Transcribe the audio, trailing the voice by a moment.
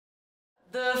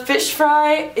The Fish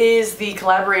Fry is the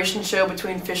collaboration show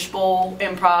between Fishbowl,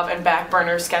 Improv, and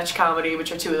Backburner sketch comedy,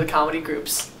 which are two of the comedy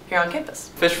groups here on campus.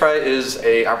 Fish Fry is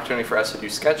an opportunity for us to do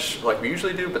sketch like we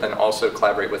usually do, but then also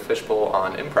collaborate with Fishbowl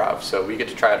on improv. So we get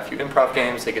to try out a few improv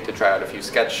games, they get to try out a few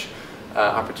sketch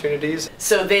opportunities.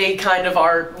 So they kind of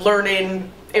are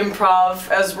learning improv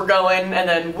as we're going, and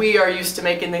then we are used to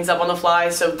making things up on the fly,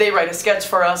 so they write a sketch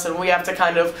for us and we have to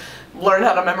kind of learn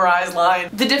how to memorize lines.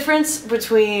 The difference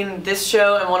between this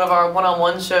show and one of our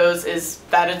one-on-one shows is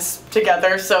that it's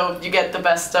together, so you get the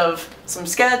best of some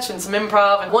sketch and some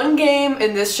improv. And one game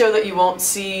in this show that you won't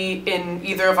see in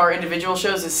either of our individual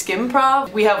shows is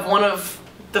Skimprov. We have one of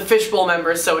the Fishbowl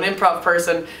members, so an improv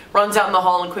person, runs out in the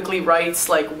hall and quickly writes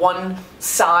like one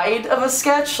side of a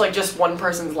sketch, like just one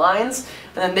person's lines,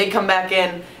 and then they come back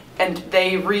in and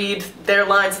they read their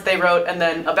lines that they wrote, and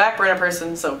then a backburner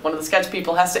person, so one of the sketch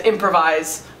people, has to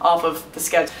improvise off of the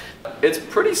sketch. It's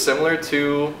pretty similar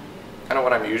to kind of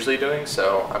what I'm usually doing,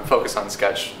 so I'm focused on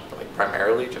sketch like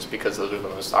primarily just because those are the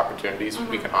most opportunities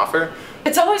we can offer.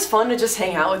 It's always fun to just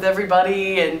hang out with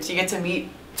everybody, and you get to meet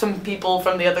some people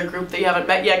from the other group that you haven't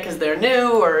met yet because they're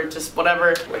new or just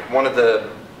whatever. Like one of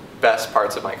the best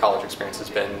parts of my college experience has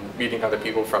been meeting other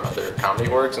people from other comedy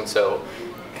orgs, and so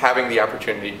having the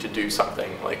opportunity to do something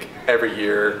like every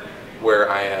year where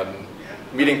I am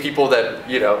meeting people that,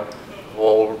 you know,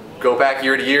 will go back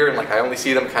year to year and like I only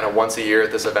see them kind of once a year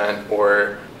at this event,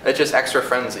 or it's just extra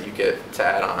friends that you get to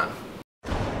add on.